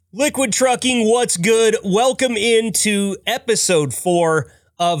Liquid Trucking, what's good? Welcome into episode 4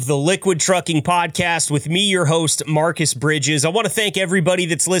 of the Liquid Trucking Podcast with me, your host, Marcus Bridges. I want to thank everybody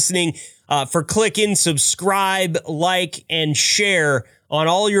that's listening for clicking, subscribe, like, and share on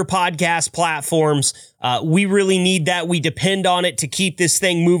all your podcast platforms. We really need that. We depend on it to keep this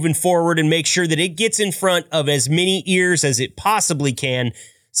thing moving forward and make sure that it gets in front of as many ears as it possibly can.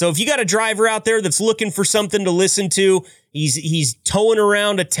 So if you got a driver out there that's looking for something to listen to, he's towing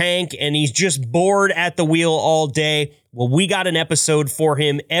around a tank and he's just bored at the wheel all day, well, we got an episode for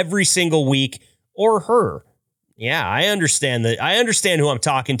him every single week, or her. Yeah, I understand that. I understand who I'm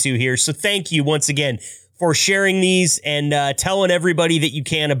talking to here. So thank you once again for sharing these and telling everybody that you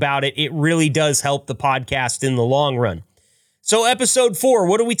can about it. It really does help the podcast in the long run. So episode 4,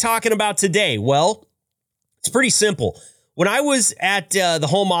 what are we talking about today? Well, it's pretty simple. When I was at the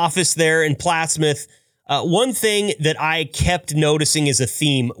home office there in Plattsmouth, one thing that I kept noticing as a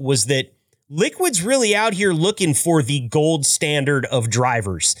theme was that Liquid's really out here looking for the gold standard of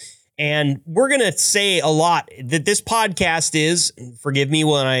drivers. And we're going to say a lot that this podcast is, forgive me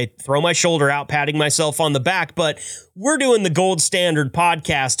when I throw my shoulder out, patting myself on the back, but we're doing the gold standard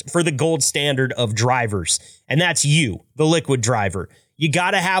podcast for the gold standard of drivers. And that's you, the Liquid driver. You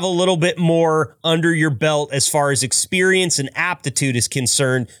got to have a little bit more under your belt as far as experience and aptitude is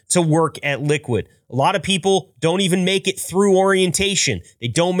concerned to work at Liquid. A lot of people don't even make it through orientation. They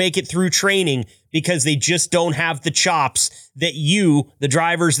don't make it through training because they just don't have the chops that you, the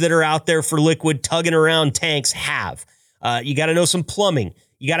drivers that are out there for Liquid tugging around tanks, have. You got to know some plumbing.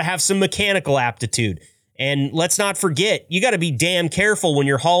 You got to have some mechanical aptitude. And let's not forget, you got to be damn careful when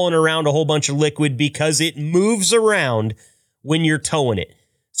you're hauling around a whole bunch of Liquid because it moves around when you're towing it.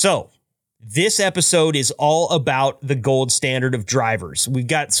 So this episode is all about the gold standard of drivers. We've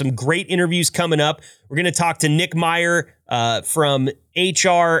got some great interviews coming up. We're going to talk to Nick Meyer from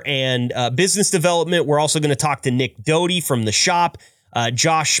HR and business development. We're also going to talk to Nick Doty from the shop.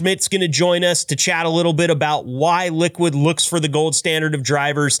 Josh Schmidt's going to join us to chat a little bit about why Liquid looks for the gold standard of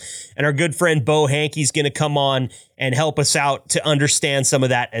drivers. And our good friend Beau Hanke is going to come on and help us out to understand some of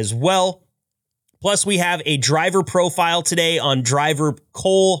that as well. Plus, we have a driver profile today on driver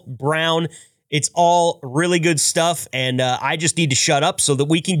Cole Brown. It's all really good stuff, and I just need to shut up so that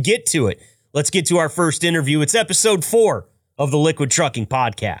we can get to it. Let's get to our first interview. It's episode 4 of the Liquid Trucking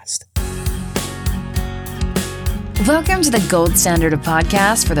Podcast. Welcome to the gold standard of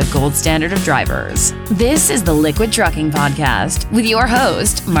podcast for the gold standard of drivers. This is the Liquid Trucking Podcast with your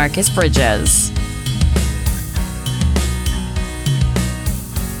host, Marcus Bridges.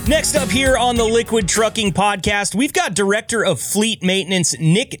 Next up here on the Liquid Trucking Podcast, we've got Director of Fleet Maintenance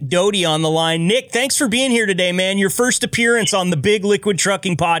Nick Doty on the line. Nick, thanks for being here today, man. Your first appearance on the big Liquid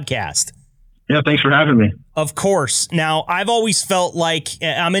Trucking Podcast. Yeah, thanks for having me. Of course. Now, I've always felt like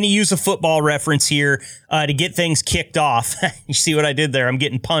I'm going to use a football reference here to get things kicked off. You see what I did there? I'm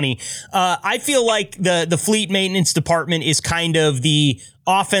getting punny. I feel like the fleet maintenance department is kind of the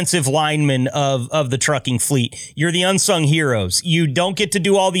offensive lineman of the trucking fleet. You're the unsung heroes. You don't get to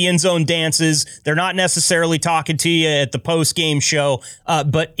do all the end zone dances. They're not necessarily talking to you at the post-game show.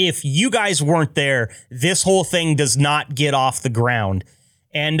 But if you guys weren't there, this whole thing does not get off the ground.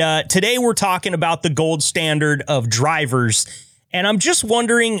 And today we're talking about the gold standard of drivers. And I'm just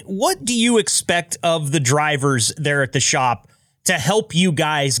wondering, what do you expect of the drivers there at the shop to help you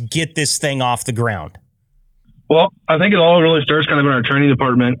guys get this thing off the ground? Well, I think it all really starts kind of in our training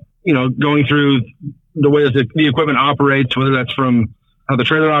department, you know, going through the way that the equipment operates, whether that's from how the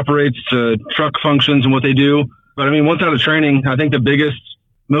trailer operates to truck functions and what they do. But I mean, once out of training, I think the biggest,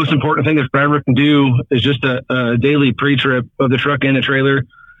 most important thing that a driver can do is just a daily pre-trip of the truck and the trailer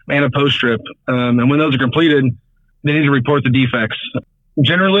and a post-trip. And when those are completed, they need to report the defects.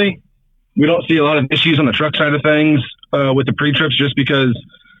 Generally, we don't see a lot of issues on the truck side of things with the pre-trips just because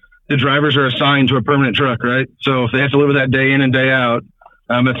the drivers are assigned to a permanent truck, right? So if they have to live with that day in and day out,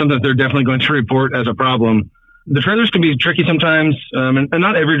 it's something that they're definitely going to report as a problem. The trailers can be tricky sometimes, and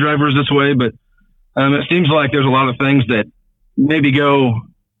not every driver is this way, but it seems like there's a lot of things that maybe go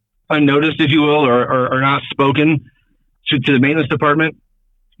unnoticed, if you will, or not spoken to the maintenance department,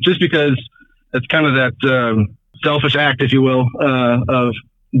 just because it's kind of that selfish act, if you will, of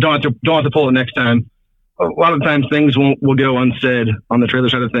don't have to pull it next time. A lot of times things will go unsaid on the trailer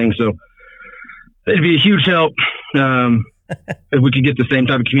side of things. So it'd be a huge help if we could get the same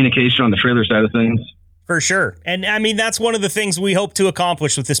type of communication on the trailer side of things. For sure. And I mean, that's one of the things we hope to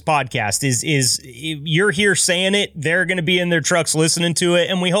accomplish with this podcast is you're here saying it. They're going to be in their trucks listening to it.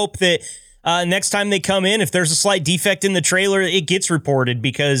 And we hope that next time they come in, if there's a slight defect in the trailer, it gets reported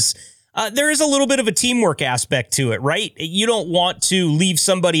because There is a little bit of a teamwork aspect to it, right? You don't want to leave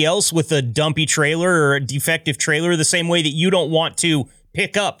somebody else with a dumpy trailer or a defective trailer the same way that you don't want to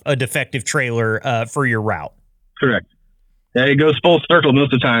pick up a defective trailer for your route. Correct. Yeah, it goes full circle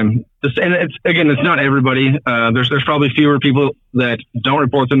most of the time. And it's not everybody. There's probably fewer people that don't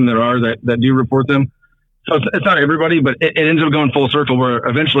report them than there are that do report them. So it's not everybody, but it ends up going full circle where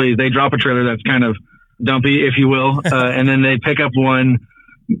eventually they drop a trailer that's kind of dumpy, if you will, and then they pick up one,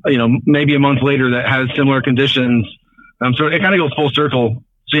 maybe a month later that has similar conditions. So it kind of goes full circle.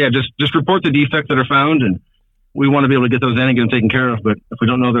 So yeah, just report the defects that are found, and we want to be able to get those in and get them taken care of. But if we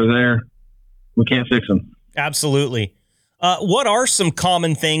don't know they're there, we can't fix them. Absolutely. What are some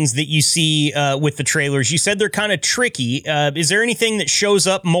common things that you see with the trailers? You said they're kind of tricky. Is there anything that shows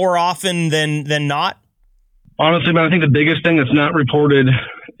up more often than not? Honestly, man, I think the biggest thing that's not reported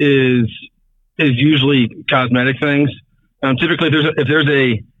is usually cosmetic things. Typically, if there's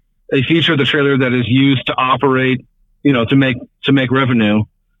a feature of the trailer that is used to operate, to make revenue,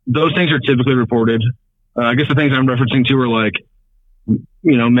 those things are typically reported. I guess the things I'm referencing to are like,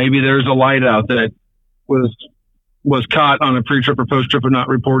 maybe there's a light out that was caught on a pre-trip or post-trip and not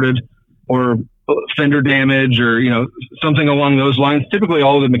reported, or fender damage, or something along those lines. Typically,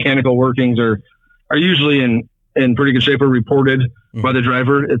 all of the mechanical workings are usually in pretty good shape or reported by the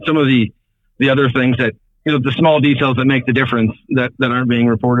driver. It's some of the other things that the small details that make the difference that aren't being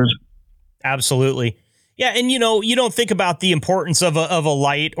reported. Absolutely. Yeah, and you don't think about the importance of a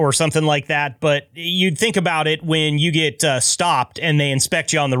light or something like that, but you'd think about it when you get stopped and they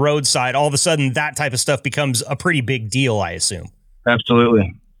inspect you on the roadside. All of a sudden, that type of stuff becomes a pretty big deal, I assume.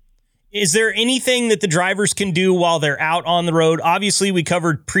 Absolutely. Is there anything that the drivers can do while they're out on the road? Obviously, we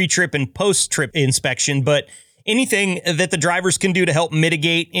covered pre-trip and post-trip inspection, but anything that the drivers can do to help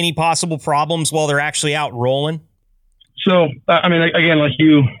mitigate any possible problems while they're actually out rolling? So, again, like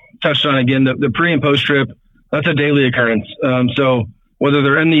you touched on again, the pre and post trip, that's a daily occurrence. So whether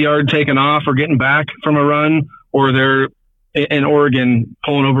they're in the yard taking off or getting back from a run, or they're in Oregon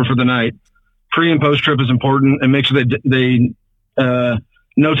pulling over for the night, pre and post trip is important, and make sure they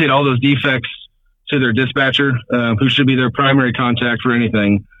notate all those defects to their dispatcher, who should be their primary contact for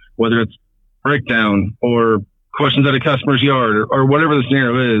anything, whether it's breakdown or questions at a customer's yard or whatever the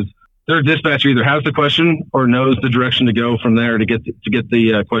scenario is. Their dispatcher either has the question or knows the direction to go from there to get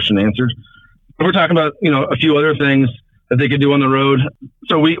the question answered. We're talking about a few other things that they could do on the road.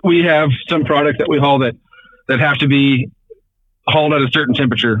 So we have some products that we haul that have to be hauled at a certain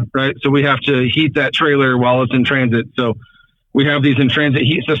temperature, right? So we have to heat that trailer while it's in transit. So we have these in transit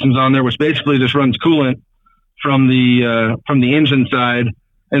heat systems on there, which basically just runs coolant from the engine side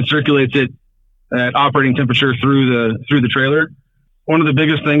and circulates it at operating temperature through the trailer. One of the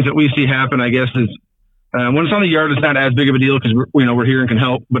biggest things that we see happen, I guess, is when it's on the yard, it's not as big of a deal because we're here and can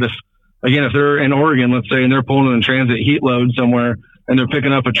help. But if they're in Oregon, let's say, and they're pulling in transit heat load somewhere, and they're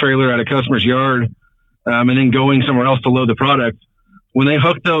picking up a trailer at a customer's yard, and then going somewhere else to load the product, when they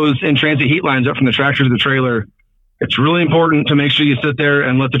hook those in transit heat lines up from the tractor to the trailer, it's really important to make sure you sit there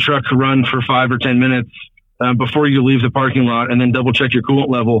and let the truck run for 5 or 10 minutes before you leave the parking lot, and then double check your coolant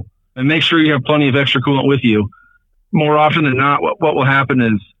level and make sure you have plenty of extra coolant with you. More often than not, what will happen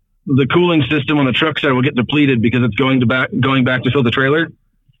is the cooling system on the truck side will get depleted because it's going back to fill the trailer,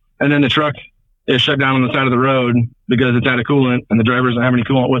 and then the truck is shut down on the side of the road because it's out of coolant and the driver doesn't have any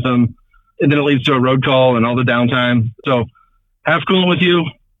coolant with them, and then it leads to a road call and all the downtime. So have coolant with you,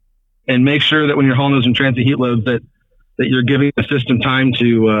 and make sure that when you're hauling those in transit heat loads that you're giving the system time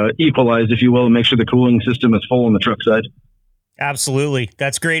to equalize, if you will, and make sure the cooling system is full on the truck side. Absolutely.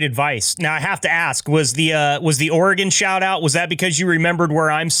 That's great advice. Now I have to ask, was the Oregon shout out, was that because you remembered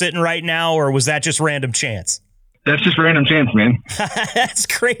where I'm sitting right now, or was that just random chance? That's just random chance, man. That's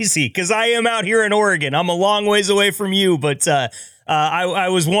crazy, because I am out here in Oregon. I'm a long ways away from you, but I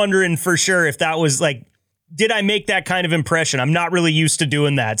was wondering for sure if that was like, did I make that kind of impression? I'm not really used to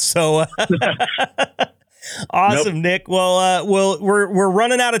doing that. So awesome, nope. Nick. Well, we're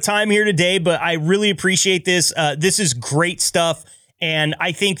running out of time here today, but I really appreciate this. This is great stuff. And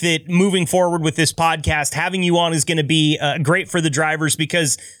I think that moving forward with this podcast, having you on is going to be great for the drivers,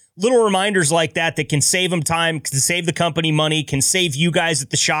 because little reminders like that can save them time, can save the company money, can save you guys at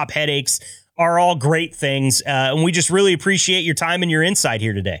the shop headaches, are all great things. And we just really appreciate your time and your insight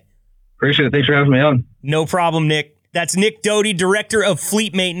here today. Appreciate it. Thanks for having me on. No problem, Nick. That's Nick Doty, Director of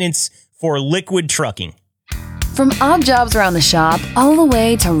Fleet Maintenance for Liquid Trucking. From odd jobs around the shop all the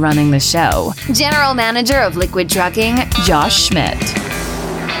way to running the show, General Manager of Liquid Trucking, Josh Schmidt.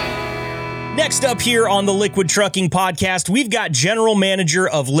 Next up here on the Liquid Trucking Podcast, we've got General Manager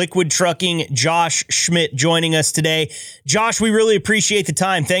of Liquid Trucking, Josh Schmidt, joining us today. Josh, we really appreciate the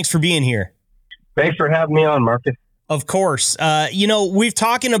time. Thanks for being here. Thanks for having me on, Marcus. Of course. We've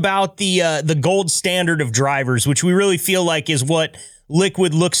talking about the gold standard of drivers, which we really feel like is what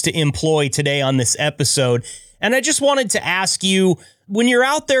Liquid looks to employ today on this episode. And I just wanted to ask you, when you're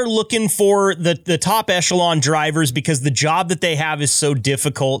out there looking for the top echelon drivers, because the job that they have is so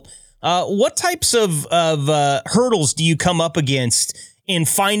difficult, what types of hurdles do you come up against in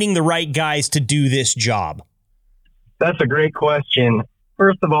finding the right guys to do this job? That's a great question.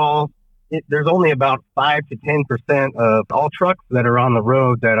 First of all, there's only about 5 to 10% of all trucks that are on the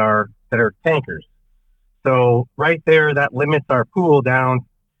road that are tankers. So right there, that limits our pool down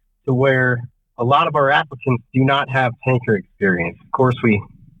to where a lot of our applicants do not have tanker experience. Of course, we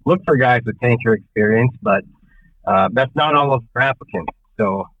look for guys with tanker experience, but that's not all of our applicants.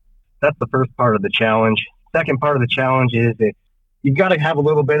 So that's the first part of the challenge. Second part of the challenge is that you've got to have a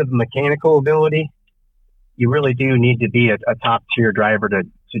little bit of mechanical ability. You really do need to be a top tier driver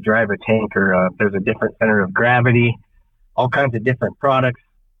to drive a tanker. There's a different center of gravity, all kinds of different products,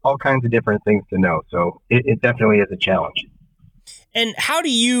 all kinds of different things to know. So it definitely is a challenge. And how do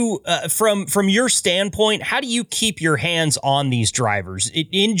you, from your standpoint, how do you keep your hands on these drivers?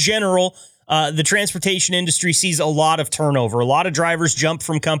 In general, the transportation industry sees a lot of turnover. A lot of drivers jump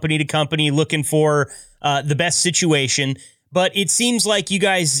from company to company looking for the best situation. But it seems like you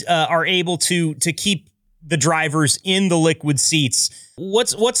guys are able to keep the drivers in the Liquid seats.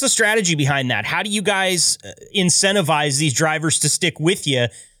 What's the strategy behind that? How do you guys incentivize these drivers to stick with you,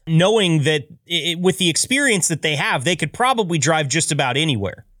 knowing that with the experience that they have, they could probably drive just about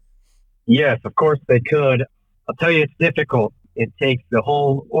anywhere? Yes, of course they could. I'll tell you, it's difficult. It takes the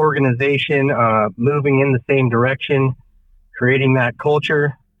whole organization moving in the same direction, creating that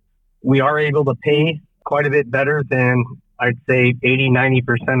culture. We are able to pay quite a bit better than, I'd say,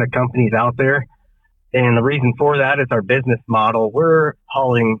 80-90% of companies out there. And the reason for that is our business model. We're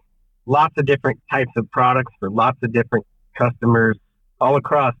hauling lots of different types of products for lots of different customers all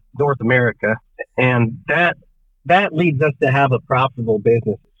across North America. And that leads us to have a profitable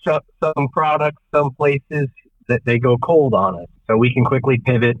business. Some products, some places that they go cold on us. So we can quickly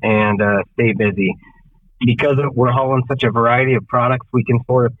pivot and stay busy. Because we're hauling such a variety of products, we can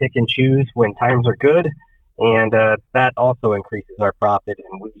sort of pick and choose when times are good. And that also increases our profit,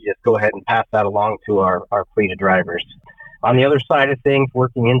 and we just go ahead and pass that along to our fleet of drivers. On the other side of things,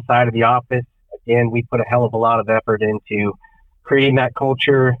 working inside of the office, again, we put a hell of a lot of effort into creating that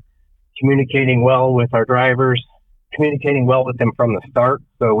culture, communicating well with our drivers, communicating well with them from the start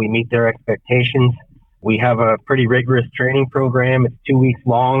so we meet their expectations. We have a pretty rigorous training program. It's 2 weeks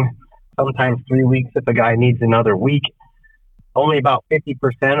long, sometimes 3 weeks if a guy needs another week. Only about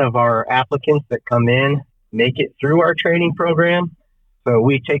 50% of our applicants that come in make it through our training program. So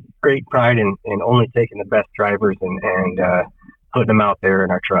we take great pride in only taking the best drivers and putting them out there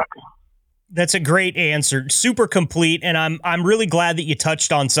in our trucks. That's a great answer. Super complete. And I'm really glad that you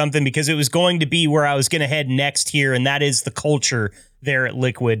touched on something, because it was going to be where I was going to head next here. And that is the culture there at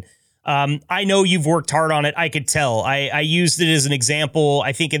Liquid. I know you've worked hard on it. I could tell. I used it as an example,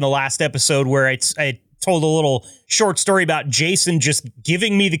 I think in the last episode, where I told a little short story about Jason just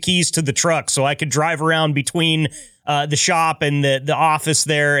giving me the keys to the truck so I could drive around between the shop and the office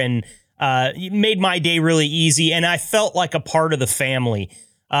there, and it made my day really easy, and I felt like a part of the family.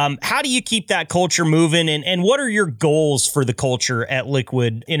 How do you keep that culture moving, and what are your goals for the culture at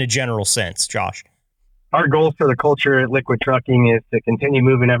Liquid in a general sense, Josh? Our goals for the culture at Liquid Trucking is to continue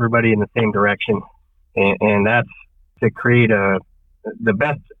moving everybody in the same direction, and that's to create the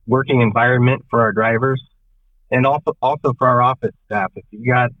best working environment for our drivers, and also for our office staff. If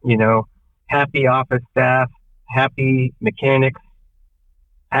you got, happy office staff, happy mechanics,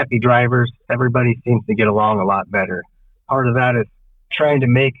 happy drivers, everybody seems to get along a lot better. Part of that is trying to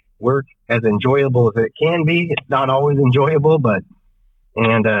make work as enjoyable as it can be. It's not always enjoyable, but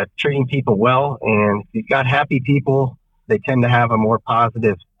treating people well. And if you've got happy people, they tend to have a more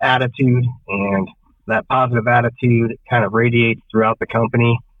positive attitude, and that positive attitude kind of radiates throughout the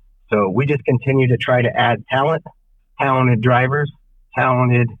company. So we just continue to try to add talented drivers,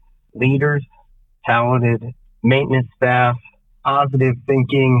 talented leaders, talented maintenance staff, positive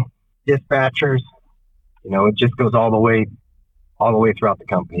thinking dispatchers. It just goes all the way throughout the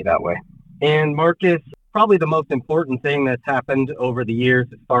company that way. And Marcus, probably the most important thing that's happened over the years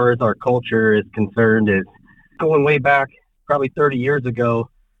as far as our culture is concerned is going way back, probably 30 years ago.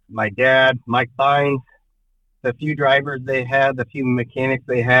 My dad, Mike Bynes, the few drivers they had, the few mechanics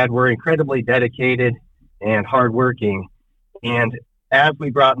they had were incredibly dedicated and hardworking. And as we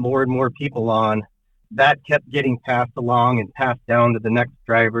brought more and more people on, that kept getting passed along and passed down to the next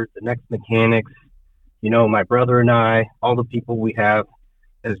drivers, the next mechanics. My brother and I, all the people we have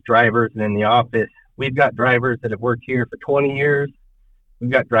as drivers and in the office, we've got drivers that have worked here for 20 years. We've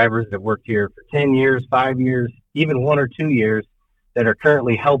got drivers that have worked here for 10 years, 5 years, even 1 or 2 years that are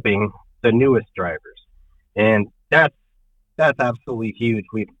currently helping the newest drivers. And that's absolutely huge.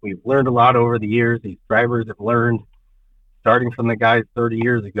 We've learned a lot over the years. These drivers have learned, starting from the guys 30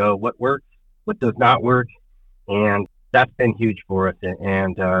 years ago, what works, what does not work. And that's been huge for us.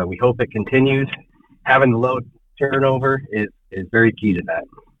 And we hope it continues. Having the low turnover is very key to that.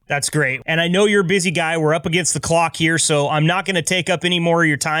 That's great. And I know you're a busy guy. We're up against the clock here, so I'm not going to take up any more of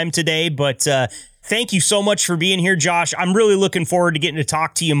your time today, but thank you so much for being here, Josh. I'm really looking forward to getting to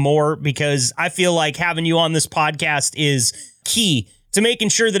talk to you more because I feel like having you on this podcast is key to making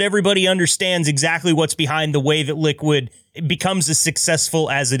sure that everybody understands exactly what's behind the way that Liquid becomes as successful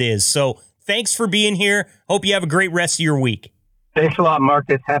as it is. So thanks for being here. Hope you have a great rest of your week. Thanks a lot,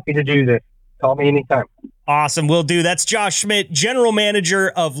 Marcus. Happy to do this. Call me anytime. Awesome. Will do. That's Josh Schmidt, General Manager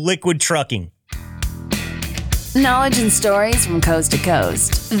of Liquid Trucking. Knowledge and stories from coast to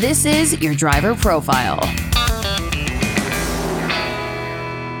coast. This is your driver profile.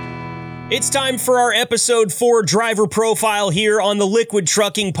 It's time for our episode 4 driver profile here on the Liquid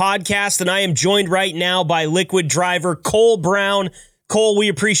Trucking Podcast, and I am joined right now by Liquid driver Cole Brown. Cole, we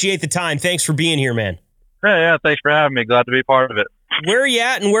appreciate the time. Thanks for being here, man. Yeah, thanks for having me. Glad to be part of it. Where are you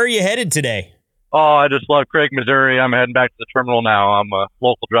at and where are you headed today? Oh, I just love Craig, Missouri. I'm heading back to the terminal now. I'm a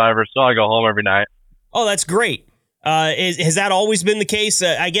local driver, so I go home every night. Oh, that's great. Has that always been the case?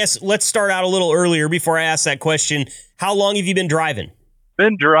 I guess let's start out a little earlier before I ask that question. How long have you been driving?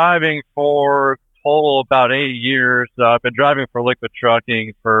 Been driving for total about 8 years. I've been driving for Liquid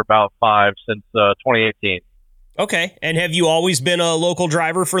Trucking for about 5 since 2018. Okay. And have you always been a local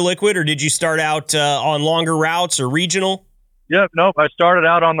driver for Liquid, or did you start out on longer routes or regional? Yep, nope. I started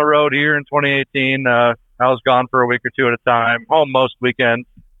out on the road here in 2018. I was gone for a week or two at a time, home most weekends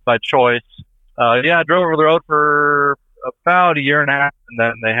by choice. I drove over the road for about a year and a half, and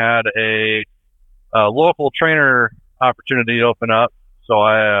then they had a local trainer opportunity open up. So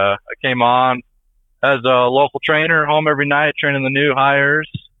I came on as a local trainer, home every night, training the new hires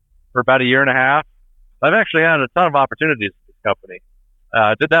for about a year and a half. I've actually had a ton of opportunities with this company.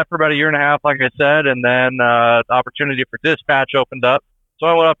 Did that for about a year and a half, like I said, and then the opportunity for dispatch opened up. So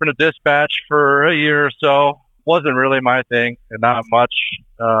I went up into dispatch for a year or so. Wasn't really my thing, and not much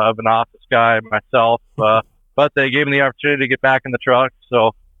of an office guy myself, but they gave me the opportunity to get back in the truck.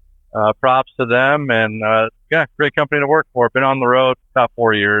 So props to them, and great company to work for. Been on the road about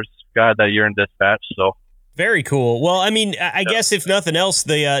 4 years. Got that year in dispatch, so. Very cool. Well, I mean, I guess if nothing else,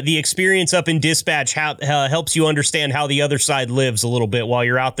 the experience up in dispatch helps you understand how the other side lives a little bit while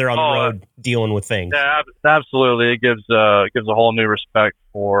you're out there on the road dealing with things. Yeah, absolutely. It gives a whole new respect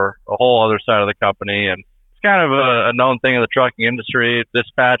for a whole other side of the company, and it's kind of a known thing in the trucking industry.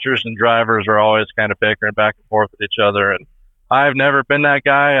 Dispatchers and drivers are always kind of bickering back and forth with each other, and I've never been that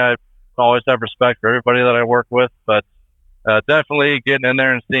guy. I always have respect for everybody that I work with, but definitely getting in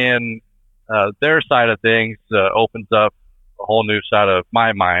there and seeing their side of things opens up a whole new side of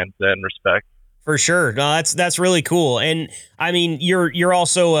my mind and respect. For sure. No, that's really cool. And I mean, you're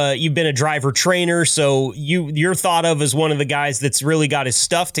also you've been a driver trainer, so you're thought of as one of the guys that's really got his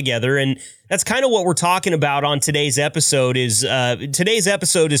stuff together. And that's kind of what we're talking about on today's episode is kind of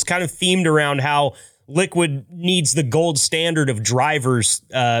themed around how Liquid needs the gold standard of drivers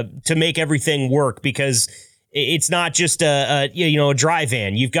to make everything work, because it's not just a dry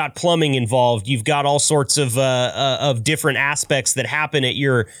van. You've got plumbing involved. You've got all sorts of different aspects that happen at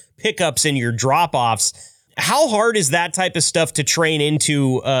your pickups and your drop-offs. How hard is that type of stuff to train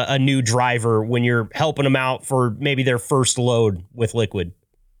into a new driver when you're helping them out for maybe their first load with Liquid?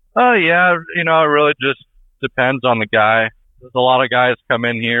 Oh, yeah. It really just depends on the guy. There's a lot of guys come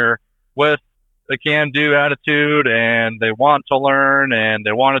in here with a can-do attitude, and they want to learn, and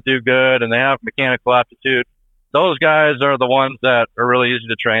they want to do good, and they have mechanical aptitude. Those guys are the ones that are really easy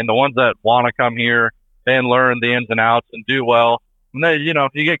to train, the ones that want to come here and learn the ins and outs and do well. And then,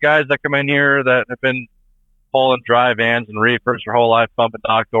 you get guys that come in here that have been pulling dry vans and reefers their whole life, pumping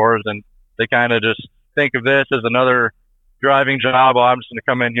dock doors, and they kind of just think of this as another driving job. Oh, I'm just going to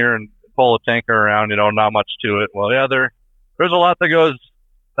come in here and pull a tanker around, not much to it. Well, yeah, there's a lot that goes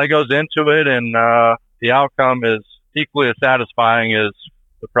into it, and the outcome is equally as satisfying as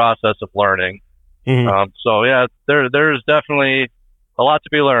the process of learning. Mm-hmm. So yeah, there's definitely a lot to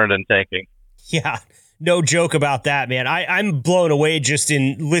be learned in tanking. Yeah, no joke about that, man. I'm blown away just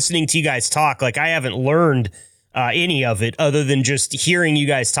in listening to you guys talk. Like, I haven't learned any of it other than just hearing you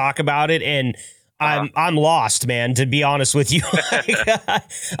guys talk about it. And I'm lost, man, to be honest with you.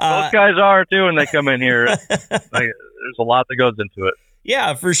 Those guys are too, when they come in here. There's a lot that goes into it.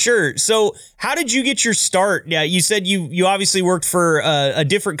 Yeah, for sure. So how did you get your start? Yeah, you said you obviously worked for a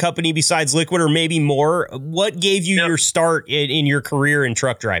different company besides Liquid, or maybe more. What gave you your start in your career in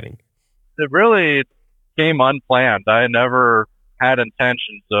truck driving? It really came unplanned. I never had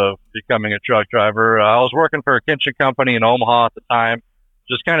intentions of becoming a truck driver. I was working for a kitchen company in Omaha at the time,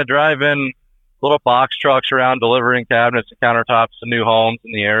 just kind of driving little box trucks around, delivering cabinets and countertops to new homes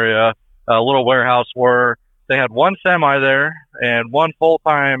in the area, a little warehouse work. They had one semi there and one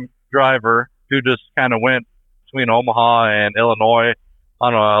full-time driver who just kind of went between Omaha and Illinois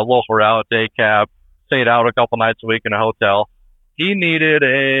on a local route, day cab, stayed out a couple nights a week in a hotel. He needed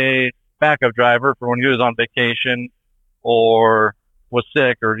a backup driver for when he was on vacation or was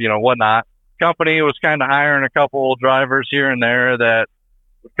sick or, whatnot. Company was kind of hiring a couple drivers here and there that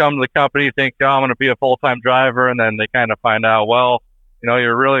would come to the company, think, oh, I'm going to be a full-time driver, and then they kind of find out, well,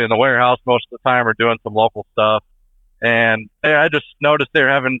 you're really in the warehouse most of the time or doing some local stuff. And I just noticed they were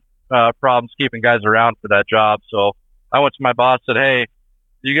having problems keeping guys around for that job. So I went to my boss, said, hey,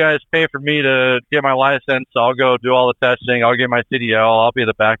 you guys pay for me to get my license. I'll go do all the testing. I'll get my CDL. I'll be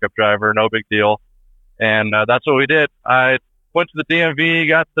the backup driver. No big deal. And that's what we did. I went to the DMV,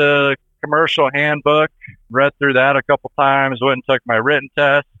 got the commercial handbook, read through that a couple times, went and took my written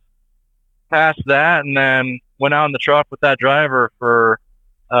test, passed that, and then went out in the truck with that driver for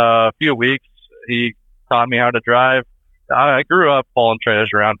a few weeks. He taught me how to drive. I grew up pulling trailers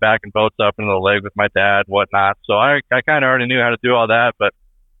around, backing boats up into the lake with my dad, whatnot. So I kind of already knew how to do all that, but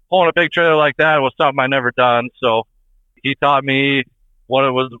pulling a big trailer like that was something I never done. So he taught me what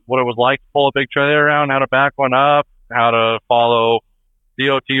it was like to pull a big trailer around, how to back one up, how to follow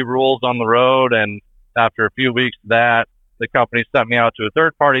DOT rules on the road. And after a few weeks of that, the company sent me out to a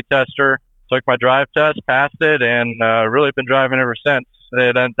third-party tester, took my drive test, passed it, and really been driving ever since.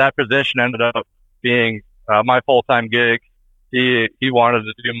 And that position ended up being my full-time gig. He wanted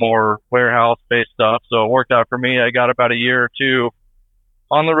to do more warehouse-based stuff, so it worked out for me. I got about a year or two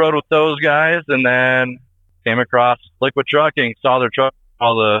on the road with those guys, and then came across Liquid Trucking, saw their truck,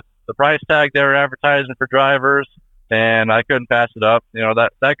 saw the price tag they were advertising for drivers, and I couldn't pass it up.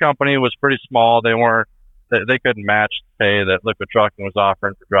 That company was pretty small. They couldn't match the pay that Liquid Trucking was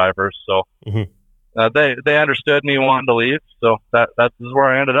offering for drivers. So they understood me wanting to leave. So that's where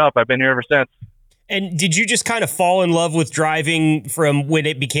I ended up. I've been here ever since. And did you just kind of fall in love with driving from when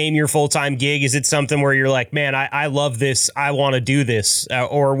it became your full-time gig? Is it something where you're like, man, I love this, I want to do this?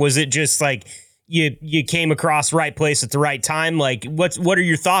 Or was it just like you came across right place at the right time? Like, what are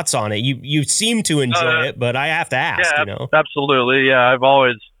your thoughts on it? You seem to enjoy it, but I have to ask. Yeah, absolutely. Yeah, I've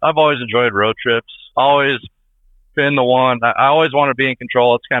always enjoyed road trips. Always been the one. I always want to be in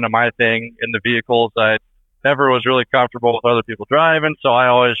control. It's kind of my thing in the vehicles. I never was really comfortable with other people driving, so I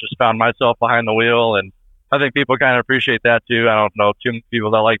always just found myself behind the wheel, and I think people kind of appreciate that too. I don't know too many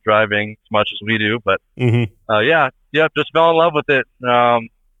people that like driving as much as we do, but just fell in love with it. I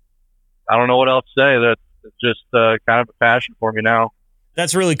don't know what else to say. That's just kind of a passion for me now.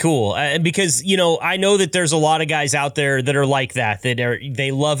 That's really cool because, I know that there's a lot of guys out there that are like that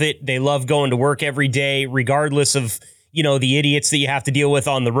they love it. They love going to work every day, regardless of, the idiots that you have to deal with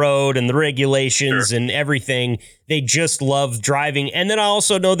on the road and the regulations and everything. They just love driving. And then I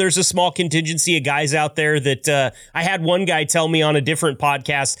also know there's a small contingency of guys out there that I had one guy tell me on a different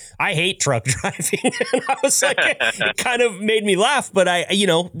podcast, I hate truck driving. And I was like, it kind of made me laugh. But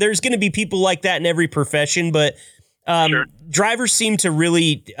there's going to be people like that in every profession. But drivers seem to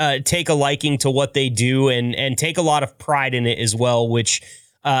really take a liking to what they do and take a lot of pride in it as well, which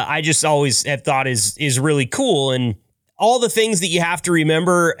I just always have thought is really cool. And all the things that you have to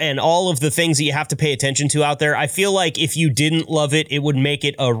remember and all of the things that you have to pay attention to out there, I feel like if you didn't love it, it would make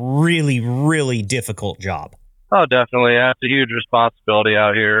it a really, really difficult job. Oh, definitely. That's a huge responsibility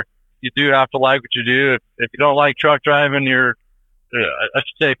out here. You do have to like what you do. If you don't like truck driving, if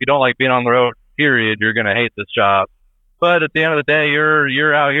you don't like being on the road, period, you're going to hate this job. But at the end of the day,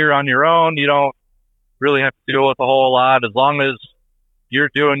 you're out here on your own. You don't really have to deal with a whole lot. As long as you're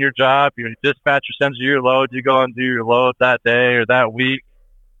doing your job, your dispatcher sends you your load, you go and do your load that day or that week.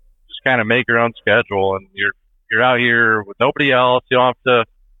 Just kind of make your own schedule, and you're out here with nobody else. You don't have to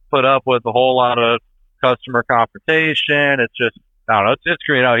put up with a whole lot of customer confrontation. It's just, I don't know, it's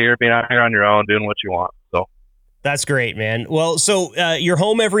great out here, being out here on your own, doing what you want. So that's great, man. Well, so you're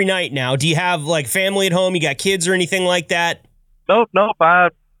home every night now. Do you have like family at home? You got kids or anything like that? Nope. I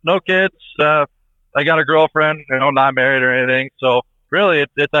have no kids. I got a girlfriend, not married or anything. So really,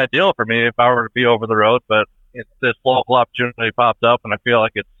 it's ideal for me if I were to be over the road. But this local opportunity popped up, and I feel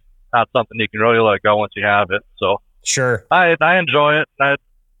like it's not something you can really let go once you have it. So Sure. I enjoy it. I'm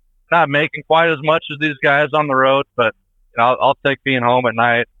not making quite as much as these guys on the road, but I'll take being home at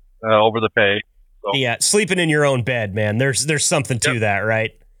night over the pay. So, Yeah, sleeping in your own bed, man. There's something to that,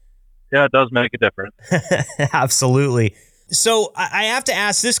 right? Yeah, it does make a difference. Absolutely. So I have to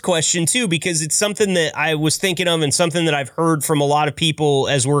ask this question too, because it's something that I was thinking of and something that I've heard from a lot of people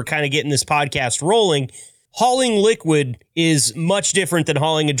as we're kind of getting this podcast rolling. Hauling liquid is much different than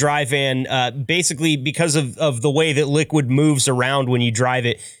hauling a dry van, basically because of the way that liquid moves around when you drive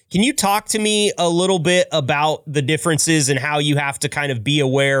it. Can you talk to me a little bit about the differences and how you have to kind of be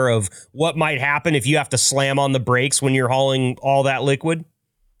aware of what might happen if you have to slam on the brakes when you're hauling all that liquid?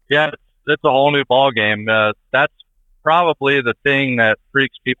 Yeah, it's a whole new ball game. That's probably the thing that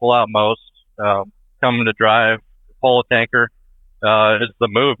freaks people out most coming to drive, pull a tanker, is the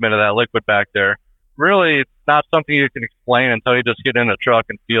movement of that liquid back there. Really not something you can explain until you just get in a truck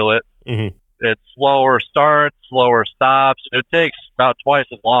and feel it. Mm-hmm. It's slower starts, slower stops. It takes about twice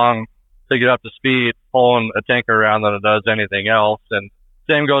as long to get up to speed pulling a tanker around than it does anything else. And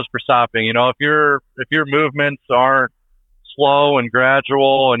same goes for stopping. If your movements aren't slow and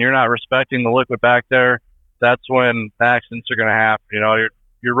gradual and you're not respecting the liquid back there, that's when accidents are going to happen.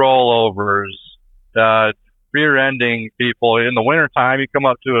 Your rollovers, rear-ending people. In the wintertime, you come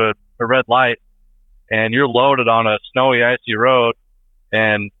up to a red light and you're loaded on a snowy, icy road,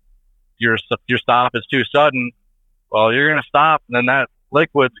 and your stop is too sudden. Well, you're going to stop, and then that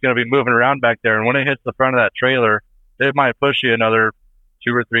liquid's going to be moving around back there. And when it hits the front of that trailer, it might push you another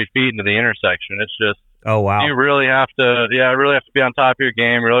 2 or 3 feet into the intersection. It's just, oh wow, you really have to be on top of your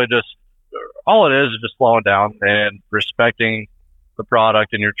game. Really, just all it is just slowing down and respecting the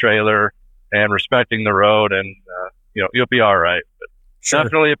product in your trailer and respecting the road, and you'll be all right. But sure.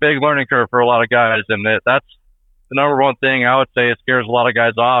 Definitely a big learning curve for a lot of guys, and that's the number one thing I would say. It scares a lot of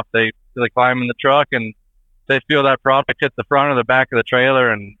guys off. They climb in the truck and they feel that product hit the front or the back of the trailer,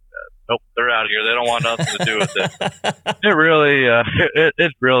 and nope, they're out of here. They don't want nothing to do with it. It really,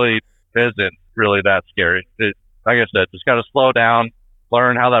 it really isn't really that scary. Like I said, just got to slow down,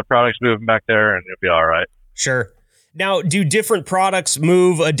 learn how that product's moving back there, and you'll be all right. Sure. Now, do different products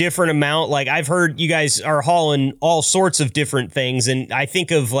move a different amount? Like, I've heard you guys are hauling all sorts of different things, and I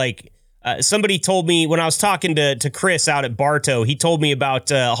think of somebody told me when I was talking to Chris out at Bartow, he told me about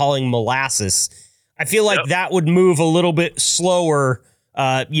hauling molasses. I feel like that would move a little bit slower,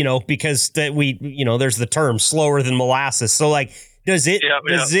 because there's the term slower than molasses. So does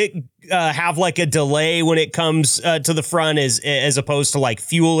it have a delay when it comes to the front as opposed to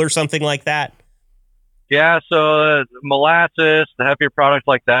fuel or something like that? Yeah, so molasses, the heavier products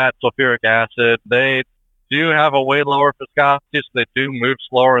like that, sulfuric acid, they do have a way lower viscosity, so they do move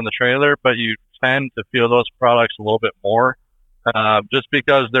slower in the trailer, but you tend to feel those products a little bit more just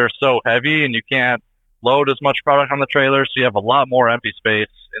because they're so heavy and you can't load as much product on the trailer, so you have a lot more empty space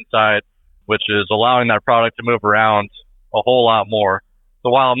inside, which is allowing that product to move around a whole lot more. So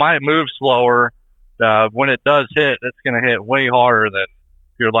while it might move slower, when it does hit, it's going to hit way harder than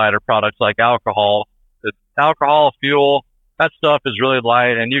your lighter products like alcohol. The alcohol, fuel, that stuff is really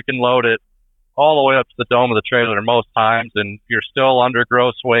light, and you can load it all the way up to the dome of the trailer most times, and you're still under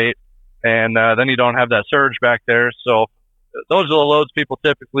gross weight, and then you don't have that surge back there. So those are the loads people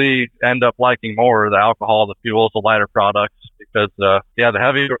typically end up liking more, the alcohol, the fuels, the lighter products, because the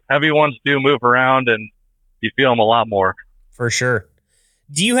heavy ones do move around, and you feel them a lot more. For sure.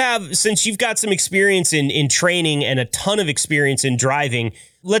 Do you have, since you've got some experience in training and a ton of experience in driving,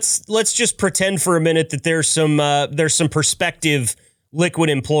 let's just pretend for a minute that there's some prospective liquid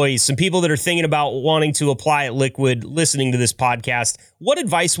employees, some people that are thinking about wanting to apply at Liquid, listening to this podcast. What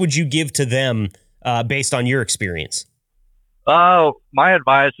advice would you give to them based on your experience? My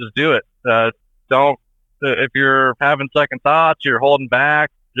advice is do it. Don't, if you're having second thoughts, you're holding back,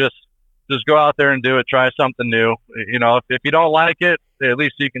 just go out there and do it. Try something new. If you don't like it, at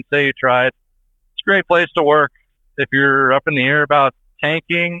least you can say you tried. It's a great place to work. If you're up in the air about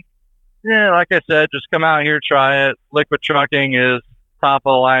tanking, like I said, just come out here, try it. Liquid Trucking is top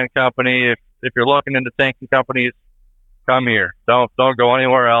of the line company. If you're looking into tanking companies, come here. Don't go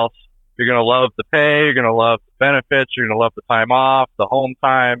anywhere else. You're going to love the pay. You're going to love the benefits. You're going to love the time off, the home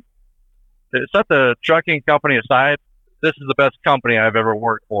time. Set the trucking company aside. This is the best company I've ever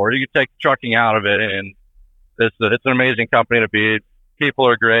worked for. You can take trucking out of it, and it's an amazing company to be. People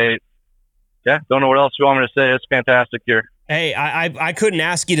are great. Yeah, don't know what else you want me to say. It's fantastic here. Hey, I couldn't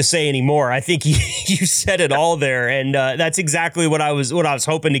ask you to say any more. I think you said it all there, and that's exactly what I was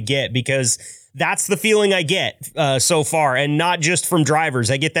hoping to get, because that's the feeling I get so far, and not just from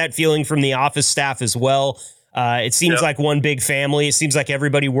drivers. I get that feeling from the office staff as well. It seems like one big family. It seems like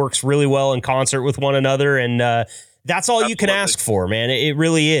everybody works really well in concert with one another, and that's all you can ask for, man. It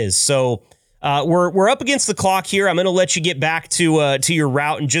really is. So we're up against the clock here. I'm going to let you get back to your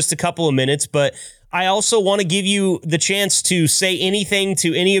route in just a couple of minutes, but I also want to give you the chance to say anything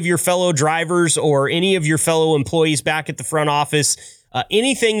to any of your fellow drivers or any of your fellow employees back at the front office.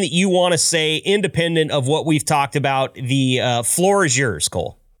 Anything that you want to say independent of what we've talked about. The floor is yours,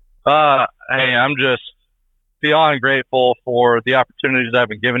 Cole. Hey, I'm just beyond grateful for the opportunities I've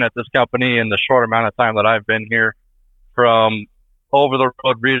been given at this company in the short amount of time that I've been here, from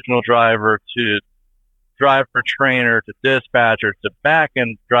over-the-road regional driver to driver trainer to dispatcher to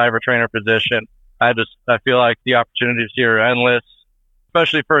back-end driver trainer position. I feel like the opportunities here are endless,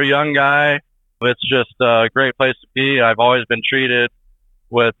 especially for a young guy. It's just a great place to be. I've always been treated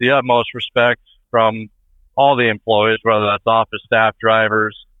with the utmost respect from all the employees, whether that's office staff,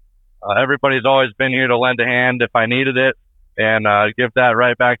 drivers. Everybody's always been here to lend a hand if I needed it, and give that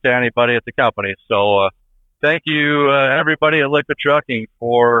right back to anybody at the company. So thank you, everybody at Liquid Trucking,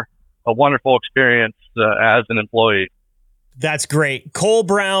 for a wonderful experience as an employee. That's great. Cole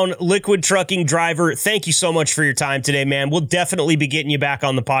Brown, Liquid Trucking driver, thank you so much for your time today, man. We'll definitely be getting you back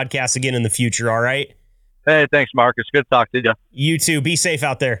on the podcast again in the future, all right? Hey, thanks, Marcus. Good to talk to you. You too. Be safe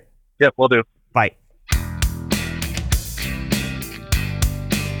out there. Yep, will do. Bye.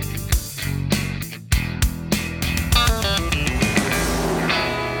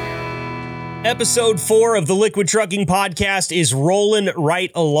 Episode 4 of the Liquid Trucking Podcast is rolling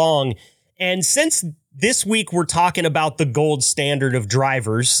right along. And since this week we're talking about the gold standard of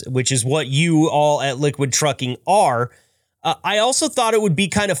drivers, which is what you all at Liquid Trucking are, I also thought it would be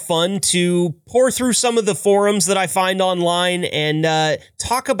kind of fun to pour through some of the forums that I find online and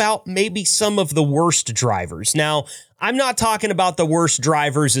talk about maybe some of the worst drivers. Now, I'm not talking about the worst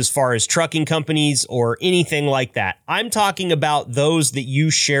drivers as far as trucking companies or anything like that. I'm talking about those that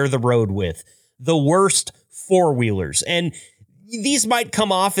you share the road with, the worst four-wheelers. And these might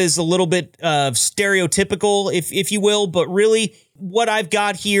come off as a little bit stereotypical, if you will, but really what I've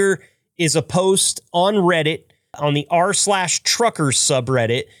got here is a post on Reddit, on the r/truckers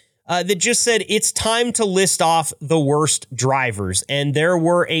subreddit, that just said it's time to list off the worst drivers. And there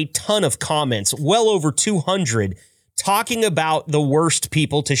were a ton of comments, well over 200, talking about the worst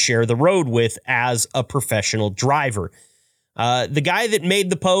people to share the road with as a professional driver. The guy that made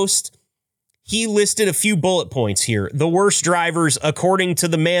the post, he listed a few bullet points here. The worst drivers, according to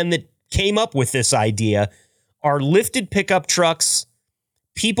the man that came up with this idea, are lifted pickup trucks,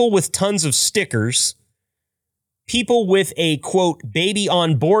 people with tons of stickers, people with a, quote, baby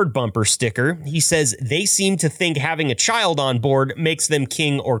on board bumper sticker. He says they seem to think having a child on board makes them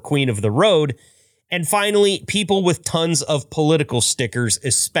king or queen of the road. And finally, people with tons of political stickers,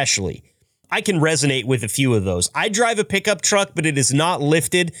 especially. I can resonate with a few of those. I drive a pickup truck, but it is not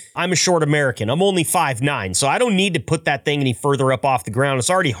lifted. I'm a short American. I'm only 5'9", so I don't need to put that thing any further up off the ground. It's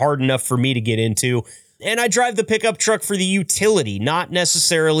already hard enough for me to get into. And I drive the pickup truck for the utility, not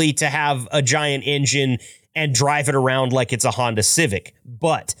necessarily to have a giant engine and drive it around like it's a Honda Civic.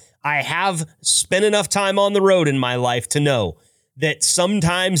 But I have spent enough time on the road in my life to know that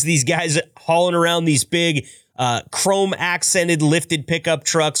sometimes these guys hauling around these big chrome accented lifted pickup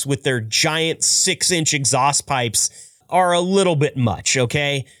trucks with their giant 6-inch exhaust pipes are a little bit much,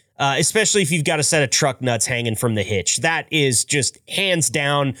 okay? Especially if you've got a set of truck nuts hanging from the hitch. That is just hands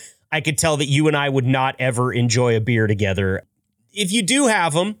down. I could tell that you and I would not ever enjoy a beer together. If you do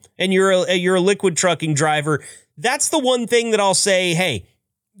have them and you're a Liquid Trucking driver, that's the one thing that I'll say, hey,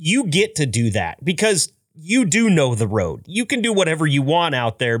 you get to do that because you do know the road. You can do whatever you want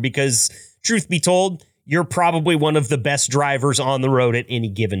out there because, truth be told, you're probably one of the best drivers on the road at any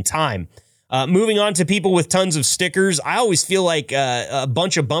given time. Moving on to people with tons of stickers, I always feel like a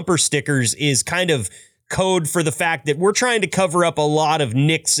bunch of bumper stickers is kind of code for the fact that we're trying to cover up a lot of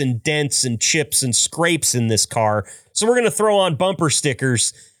nicks and dents and chips and scrapes in this car. So we're going to throw on bumper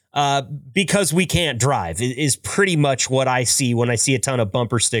stickers because we can't drive, is pretty much what I see when I see a ton of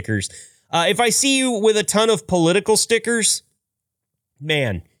bumper stickers. If I see you with a ton of political stickers,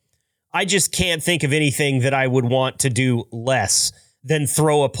 man, I just can't think of anything that I would want to do less than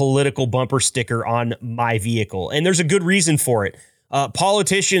throw a political bumper sticker on my vehicle. And there's a good reason for it.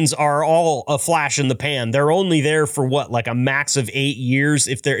 Politicians are all a flash in the pan. They're only there for what, like a max of 8 years,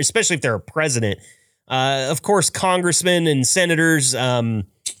 especially if they're a president. Of course, congressmen and senators,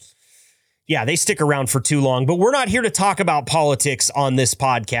 they stick around for too long. But we're not here to talk about politics on this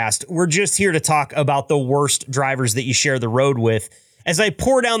podcast. We're just here to talk about the worst drivers that you share the road with. as I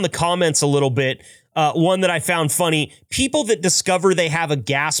pour down the comments a little bit, one that I found funny, people that discover they have a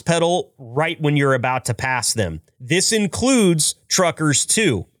gas pedal right when you're about to pass them. This includes truckers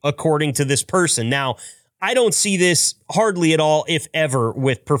too, according to this person. Now, I don't see this hardly at all, if ever,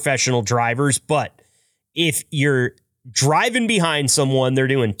 with professional drivers, but if you're driving behind someone, they're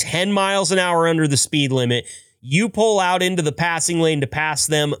doing 10 miles an hour under the speed limit, you pull out into the passing lane to pass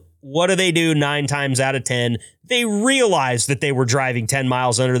them, what do? 9 times out of 10, they realize that they were driving 10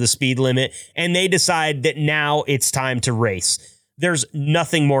 miles under the speed limit, and they decide that now it's time to race. There's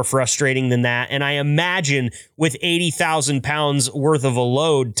nothing more frustrating than that, and I imagine with 80,000 pounds worth of a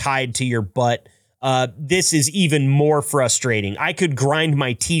load tied to your butt, this is even more frustrating. I could grind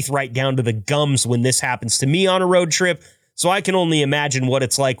my teeth right down to the gums when this happens to me on a road trip, so I can only imagine what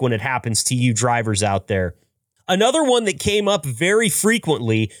it's like when it happens to you drivers out there. Another one that came up very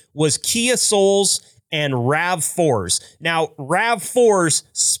frequently was Kia Souls and RAV4s. Now, RAV4s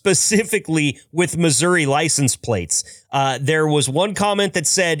specifically with Missouri license plates. There was one comment that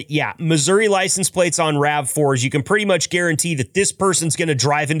said, yeah, Missouri license plates on RAV4s, you can pretty much guarantee that this person's going to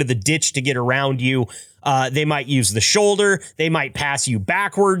drive into the ditch to get around you. They might use the shoulder. They might pass you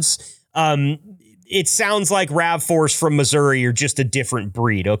backwards. It sounds like RAV4s from Missouri are just a different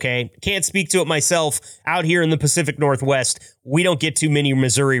breed, okay? Can't speak to it myself. Out here in the Pacific Northwest, we don't get too many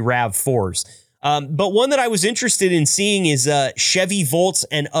Missouri RAV4s. But one that I was interested in seeing is Chevy Volts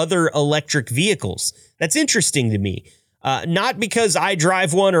and other electric vehicles. That's interesting to me. Not because I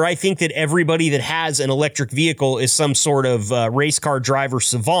drive one or I think that everybody that has an electric vehicle is some sort of race car driver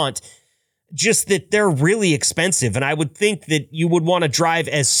savant, just that they're really expensive. And I would think that you would want to drive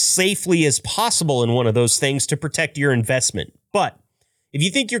as safely as possible in one of those things to protect your investment. But if you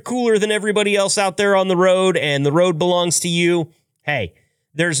think you're cooler than everybody else out there on the road and the road belongs to you, hey,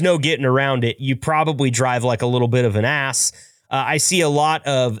 there's no getting around it. You probably drive like a little bit of an ass. I see a lot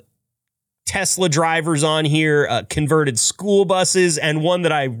of Tesla drivers on here, converted school buses, and one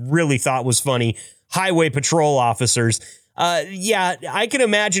that I really thought was funny, highway patrol officers. Yeah, I can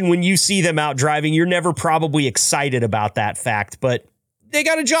imagine when you see them out driving, you're never probably excited about that fact, but they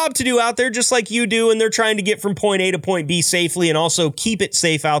got a job to do out there just like you do, and they're trying to get from point A to point B safely and also keep it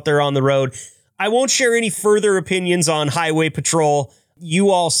safe out there on the road. I won't share any further opinions on highway patrol.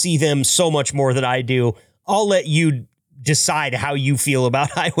 You all see them so much more than I do. I'll let you decide how you feel about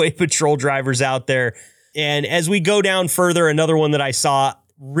highway patrol drivers out there. And as we go down further, another one that I saw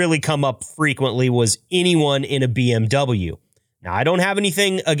really come up frequently was anyone in a BMW. Now, I don't have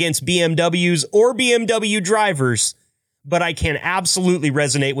anything against BMWs or BMW drivers, but I can absolutely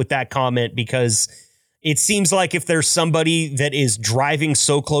resonate with that comment because it seems like if there's somebody that is driving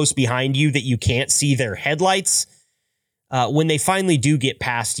so close behind you that you can't see their headlights, when they finally do get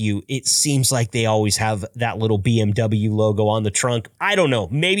past you, it seems like they always have that little BMW logo on the trunk. I don't know.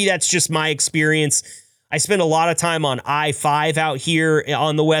 Maybe that's just my experience. I spend a lot of time on I-5 out here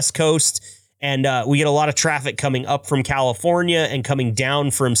on the West Coast, and we get a lot of traffic coming up from California and coming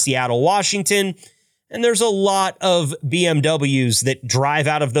down from Seattle, Washington. And there's a lot of BMWs that drive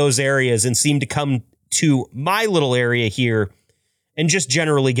out of those areas and seem to come to my little area here and just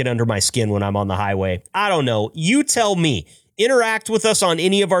generally get under my skin when I'm on the highway. I don't know. You tell me. Interact with us on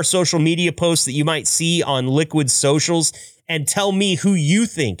any of our social media posts that you might see on Liquid socials and tell me who you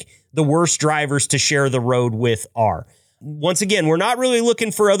think the worst drivers to share the road with are. Once again, we're not really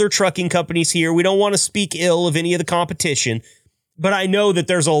looking for other trucking companies here. We don't want to speak ill of any of the competition, but I know that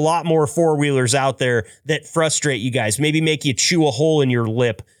there's a lot more four-wheelers out there that frustrate you guys, maybe make you chew a hole in your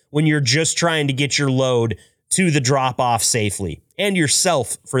lip when you're just trying to get your load to the drop-off safely, and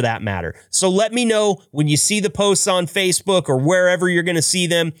yourself for that matter. So let me know when you see the posts on Facebook or wherever you're going to see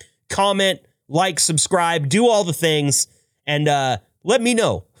them. Comment, like, subscribe, do all the things, and let me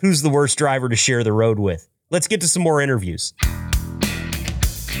know who's the worst driver to share the road with. Let's get to some more interviews.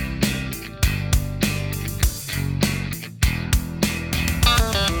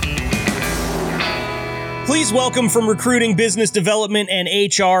 Please welcome from Recruiting, Business Development, and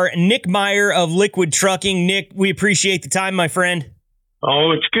HR, Nick Meyer of Liquid Trucking. Nick, we appreciate the time, my friend.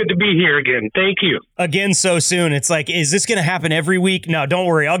 Oh, it's good to be here again. Thank you. Again so soon. It's like, is this going to happen every week? No, don't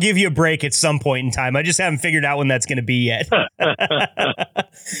worry. I'll give you a break at some point in time. I just haven't figured out when that's going to be yet.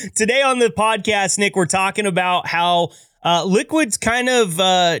 Today on the podcast, Nick, we're talking about how Liquid's kind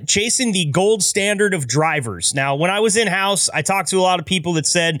of chasing the gold standard of drivers. Now, when I was in-house, I talked to a lot of people that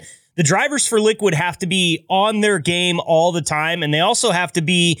said the drivers for Liquid have to be on their game all the time, and they also have to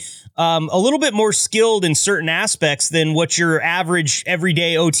be a little bit more skilled in certain aspects than what your average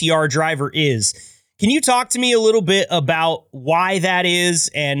everyday OTR driver is. Can you talk to me a little bit about why that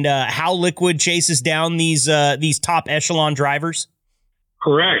is and how Liquid chases down these top echelon drivers?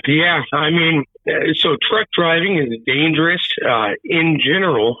 Correct. Yeah. I mean, so truck driving is dangerous in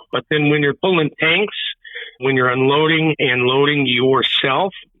general, but then when you're pulling tanks, when you're unloading and loading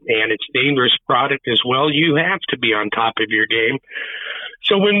yourself, and it's dangerous product as well, you have to be on top of your game.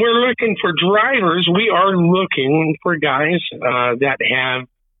 So when we're looking for drivers, we are looking for guys that have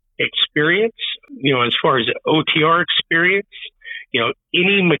experience, as far as OTR experience,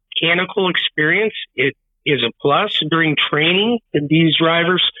 any mechanical experience, it is a plus. During training, these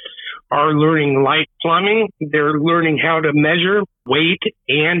drivers are learning light plumbing. They're learning how to measure weight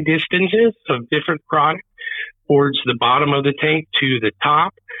and distances of different products towards the bottom of the tank to the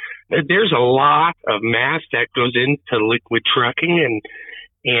top. There's a lot of math that goes into liquid trucking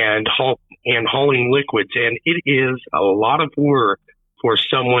and hauling liquids, and it is a lot of work for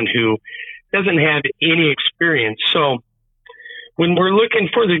someone who doesn't have any experience. So when we're looking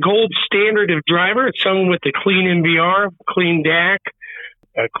for the gold standard of driver, it's someone with a clean MVR, clean DAC,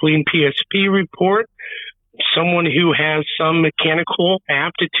 a clean PSP report, someone who has some mechanical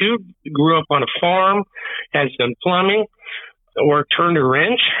aptitude, grew up on a farm, has done plumbing, or turned a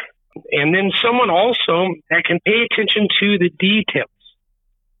wrench, and then someone also that can pay attention to the details.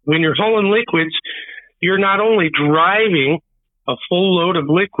 When you're hauling liquids, you're not only driving a full load of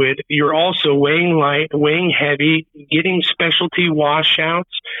liquid, you're also weighing light, weighing heavy, getting specialty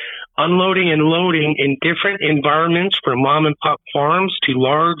washouts, unloading and loading in different environments from mom and pop farms to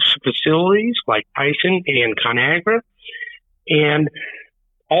large facilities like Tyson and ConAgra, and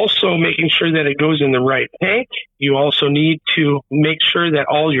also making sure that it goes in the right tank. You also need to make sure that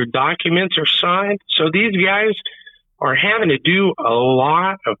all your documents are signed. So these guys are having to do a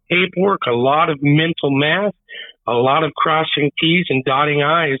lot of paperwork, a lot of mental math, a lot of crossing T's and dotting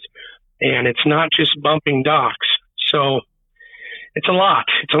I's, and it's not just bumping docks. So it's a lot.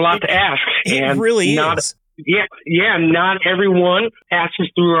 It's a lot to ask. It really is. Yeah, not everyone passes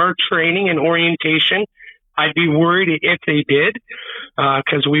through our training and orientation. I'd be worried if they did,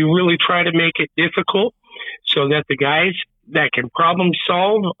 because we really try to make it difficult so that the guys that can problem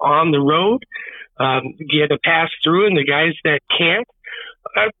solve on the road get a pass through, and the guys that can't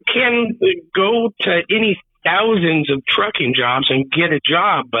can go to any thousands of trucking jobs and get a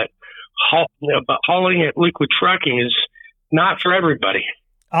job, but hauling at liquid trucking is not for everybody.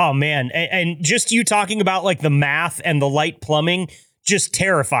 Oh, man. And just you talking about like the math and the light plumbing just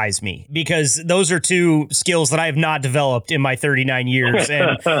terrifies me, because those are two skills that I have not developed in my 39 years.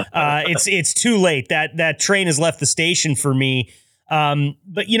 And it's too late. That train has left the station for me.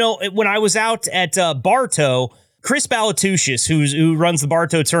 But, when I was out at Bartow, Chris Balatushis, who runs the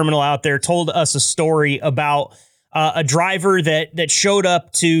Bartow terminal out there, told us a story about a driver that showed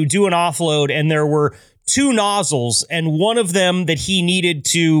up to do an offload, and there were two nozzles, and one of them that he needed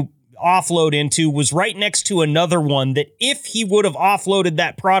to offload into was right next to another one that if he would have offloaded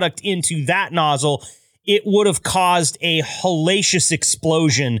that product into that nozzle, it would have caused a hellacious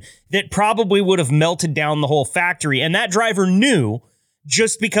explosion that probably would have melted down the whole factory. And that driver knew,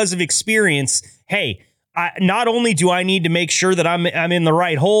 just because of experience, hey, not only do I need to make sure that I'm in the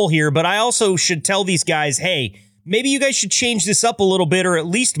right hole here, but I also should tell these guys, hey, maybe you guys should change this up a little bit, or at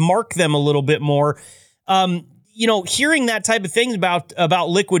least mark them a little bit more. Hearing that type of thing about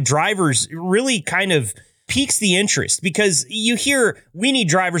liquid drivers really kind of piques the interest, because you hear we need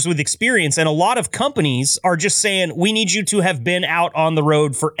drivers with experience, and a lot of companies are just saying we need you to have been out on the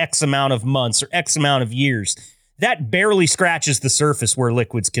road for X amount of months or X amount of years. That barely scratches the surface where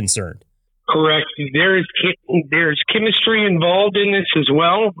liquid's concerned. Correct. There's chemistry involved in this as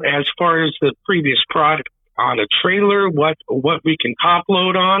well, as far as the previous product on a trailer, what we can top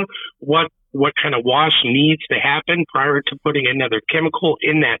load on, what kind of wash needs to happen prior to putting another chemical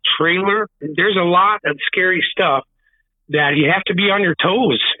in that trailer. There's a lot of scary stuff that you have to be on your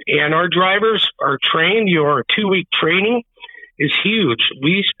toes. And our drivers are trained. Your 2-week training is huge.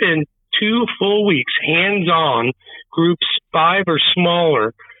 We spend 2 full weeks hands-on, groups 5 or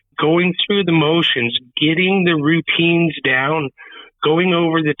smaller, going through the motions, getting the routines down, going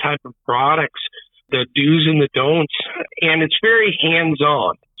over the type of products, the do's and the don'ts, and it's very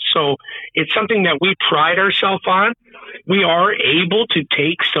hands-on. So it's something that we pride ourselves on. We are able to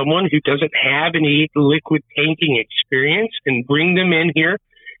take someone who doesn't have any liquid tanking experience and bring them in here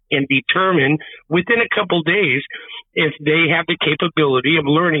and determine within a couple days if they have the capability of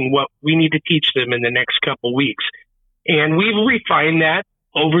learning what we need to teach them in the next couple weeks. And we've refined that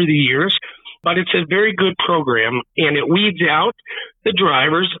over the years, but it's a very good program, and it weeds out the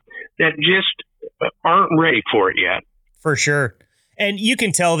drivers that just aren't ready for it yet. For sure. And you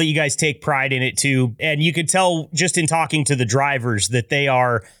can tell that you guys take pride in it too. And you can tell just in talking to the drivers that they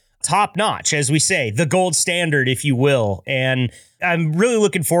are top notch, as we say, the gold standard, if you will. And I'm really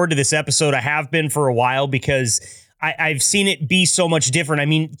looking forward to this episode. I have been for a while because I've seen it be so much different. I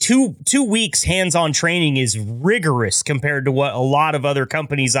mean, two weeks hands-on training is rigorous compared to what a lot of other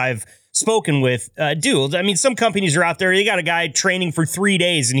companies I've spoken with do. I mean, some companies are out there, you got a guy training for 3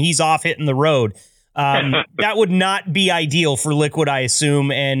 days and he's off hitting the road. That would not be ideal for Liquid, I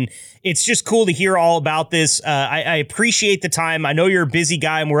assume. And it's just cool to hear all about this. I appreciate the time. I know you're a busy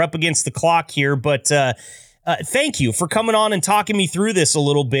guy and we're up against the clock here, but thank you for coming on and talking me through this a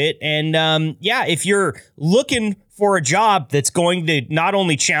little bit. And if you're looking for a job that's going to not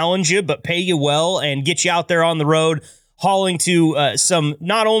only challenge you, but pay you well and get you out there on the road, hauling to some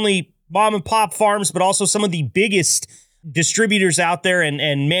not only mom and pop farms, but also some of the biggest distributors out there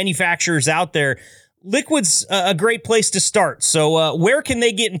and manufacturers out there, Liquid's a great place to start. So where can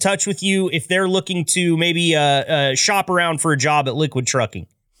they get in touch with you if they're looking to maybe shop around for a job at Liquid Trucking?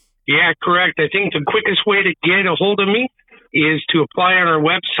 Yeah, correct. I think the quickest way to get a hold of me is to apply on our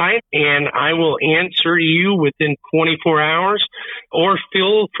website, and I will answer you within 24 hours, or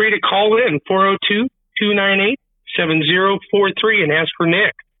feel free to call in 402-298-7043 and ask for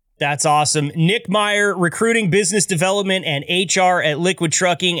Nick. That's awesome. Nick Meyer, recruiting, business development, and HR at Liquid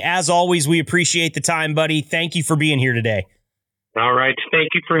Trucking. As always, we appreciate the time, buddy. Thank you for being here today. All right. Thank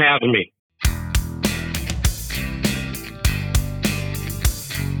you for having me.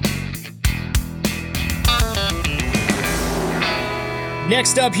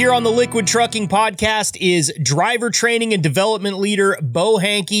 Next up here on the Liquid Trucking Podcast is driver training and development leader, Beau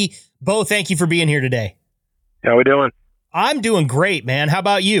Hanke. Beau, thank you for being here today. How we doing? I'm doing great, man. How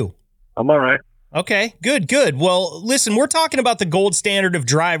about you? I'm all right. Okay, good. Well, listen, we're talking about the gold standard of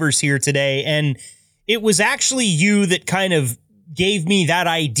drivers here today, and it was actually you that kind of gave me that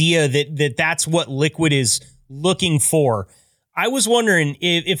idea that's what Liquid is looking for. I was wondering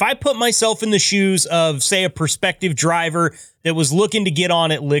if I put myself in the shoes of, say, a prospective driver that was looking to get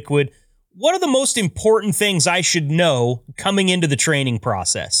on at Liquid, what are the most important things I should know coming into the training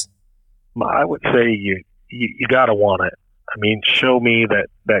process? I would say you got to want it. I mean, show me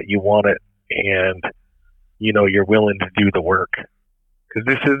that you want it and, you're willing to do the work. Because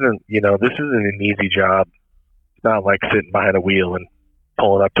this isn't an easy job. It's not like sitting behind a wheel and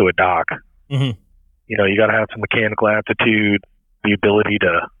pulling up to a dock. Mm-hmm. You got to have some mechanical aptitude, the ability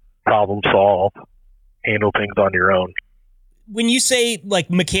to problem solve, handle things on your own. When you say like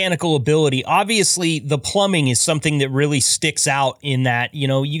mechanical ability, obviously the plumbing is something that really sticks out in that,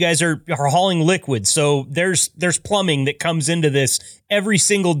 you guys are hauling liquid. So there's plumbing that comes into this every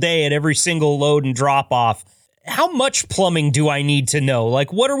single day at every single load and drop off. How much plumbing do I need to know?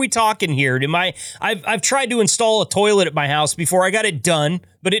 Like, what are we talking here? I've tried to install a toilet at my house before. I got it done,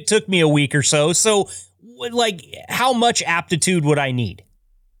 but it took me a week or so. So like, how much aptitude would I need?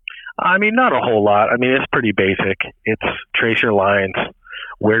 I mean, not a whole lot. I mean, it's pretty basic. It's trace your lines.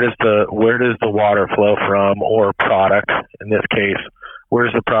 Where does the water flow from, or product? In this case, where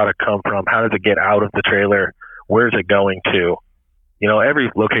does the product come from? How does it get out of the trailer? Where is it going to?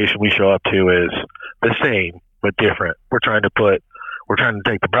 Every location we show up to is the same but different. We're trying to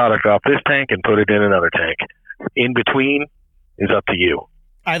take the product off this tank and put it in another tank. In between is up to you.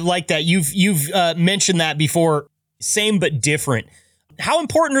 I like that. You've mentioned that before. Same but different. How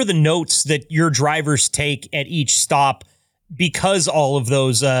important are the notes that your drivers take at each stop, because all of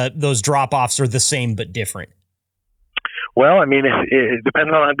those drop-offs are the same but different? Well, I mean, it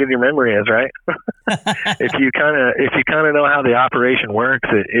depends on how good your memory is, right? If you kind of know how the operation works,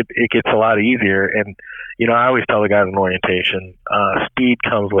 it gets a lot easier. And I always tell the guys in orientation, speed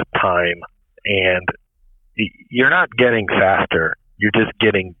comes with time, and you're not getting faster. You're just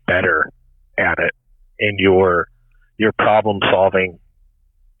getting better at it, and your problem solving,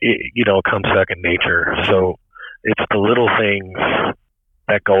 comes second nature. So it's the little things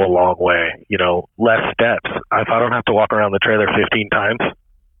that go a long way. Less steps. If I don't have to walk around the trailer 15 times,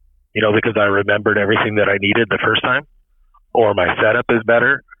 because I remembered everything that I needed the first time, or my setup is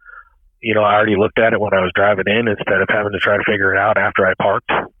better. I already looked at it when I was driving in instead of having to try to figure it out after I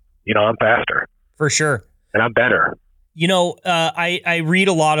parked. I'm faster. For sure. And I'm better. I read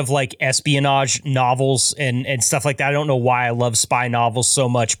a lot of like espionage novels and stuff like that. I don't know why I love spy novels so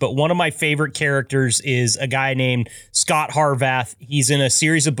much, but one of my favorite characters is a guy named Scott Harvath. He's in a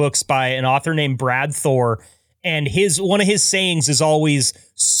series of books by an author named Brad Thor, and one of his sayings is always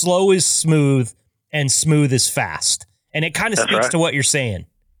slow is smooth and smooth is fast. And it kind of speaks to what you're saying.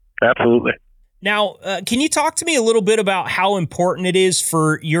 Absolutely. Now, can you talk to me a little bit about how important it is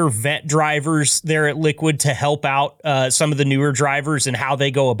for your vet drivers there at Liquid to help out some of the newer drivers and how they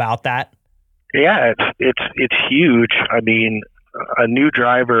go about that? Yeah, it's huge. I mean, a new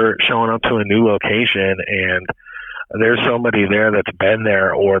driver showing up to a new location and there's somebody there that's been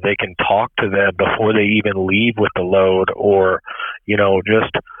there, or they can talk to them before they even leave with the load, or,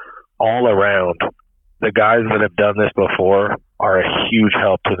 just all around. The guys that have done this before are a huge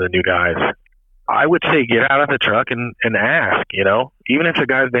help to the new guys. I would say get out of the truck and ask, even if the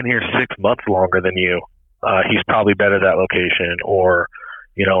guy's been here 6 months longer than you, he's probably been at that location, or,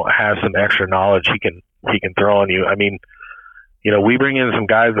 has some extra knowledge he can throw on you. I mean, we bring in some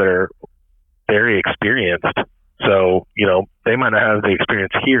guys that are very experienced. So, they might not have the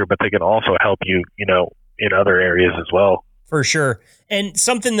experience here, but they can also help you, in other areas as well. For sure. And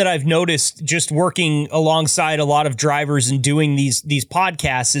something that I've noticed just working alongside a lot of drivers and doing these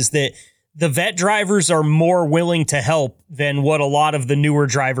podcasts is that the vet drivers are more willing to help than what a lot of the newer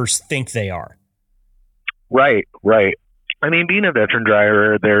drivers think they are. Right. I mean, being a veteran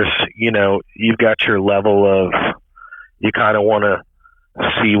driver, there's, you've got your level of, you kind of want to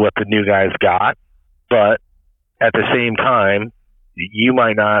see what the new guys got, but at the same time, you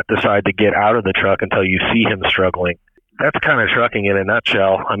might not decide to get out of the truck until you see him struggling. That's kind of trucking in a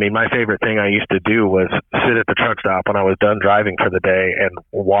nutshell. I mean, my favorite thing I used to do was sit at the truck stop when I was done driving for the day and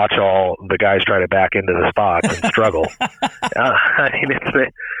watch all the guys try to back into the spots and struggle.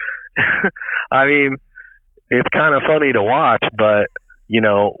 It's kind of funny to watch, but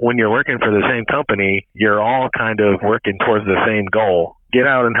when you're working for the same company, you're all kind of working towards the same goal. Get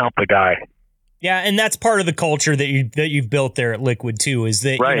out and help the guy. Yeah, and that's part of the culture that you've built there at Liquid too, is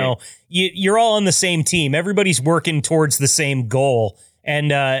that right. You're all on the same team. Everybody's working towards the same goal,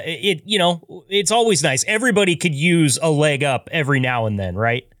 and it's always nice. Everybody could use a leg up every now and then,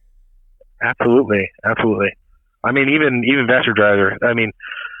 right? Absolutely. I mean, even veteran drivers. I mean,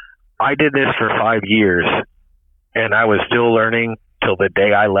 I did this for 5 years, and I was still learning till the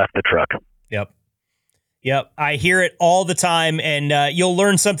day I left the truck. Yep. I hear it all the time, and you'll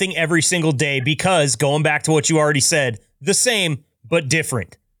learn something every single day because, going back to what you already said, the same but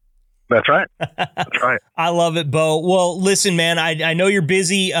different. That's right. I love it, Beau. Well, listen, man, I know you're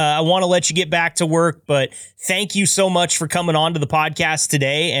busy. I want to let you get back to work, but thank you so much for coming on to the podcast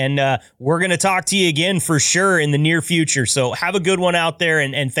today, and we're going to talk to you again for sure in the near future. So have a good one out there,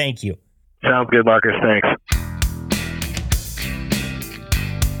 and thank you. Sounds good, Marcus. Thanks.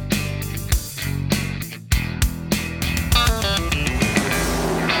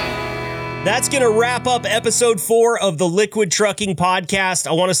 That's going to wrap up episode 4 of the Liquid Trucking Podcast.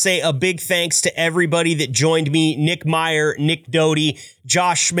 I want to say a big thanks to everybody that joined me: Nick Meyer, Nick Doty,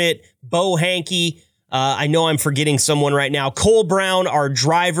 Josh Schmidt, Beau, Hanke. I know I'm forgetting someone right now. Cole Brown, our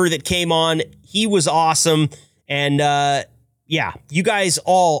driver that came on, he was awesome. And you guys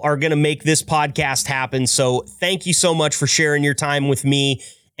all are going to make this podcast happen. So thank you so much for sharing your time with me.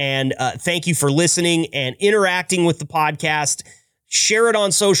 And thank you for listening and interacting with the podcast. Share it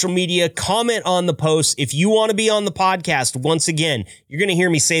on social media, comment on the posts. If you want to be on the podcast, once again, you're going to hear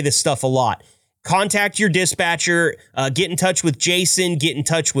me say this stuff a lot. Contact your dispatcher, get in touch with Jason, get in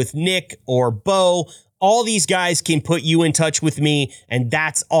touch with Nick or Beau. All these guys can put you in touch with me, and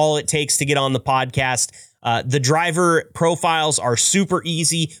that's all it takes to get on the podcast. The driver profiles are super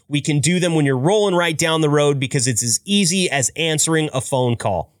easy. We can do them when you're rolling right down the road because it's as easy as answering a phone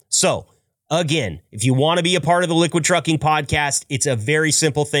call. So, again, if you want to be a part of the Liquid Trucking Podcast, it's a very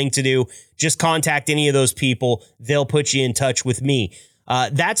simple thing to do. Just contact any of those people. They'll put you in touch with me.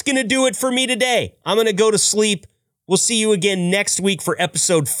 That's going to do it for me today. I'm going to go to sleep. We'll see you again next week for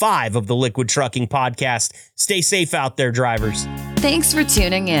episode 5 of the Liquid Trucking Podcast. Stay safe out there, drivers. Thanks for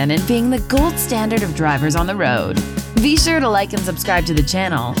tuning in and being the gold standard of drivers on the road. Be sure to like and subscribe to the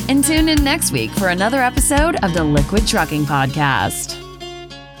channel and tune in next week for another episode of the Liquid Trucking Podcast.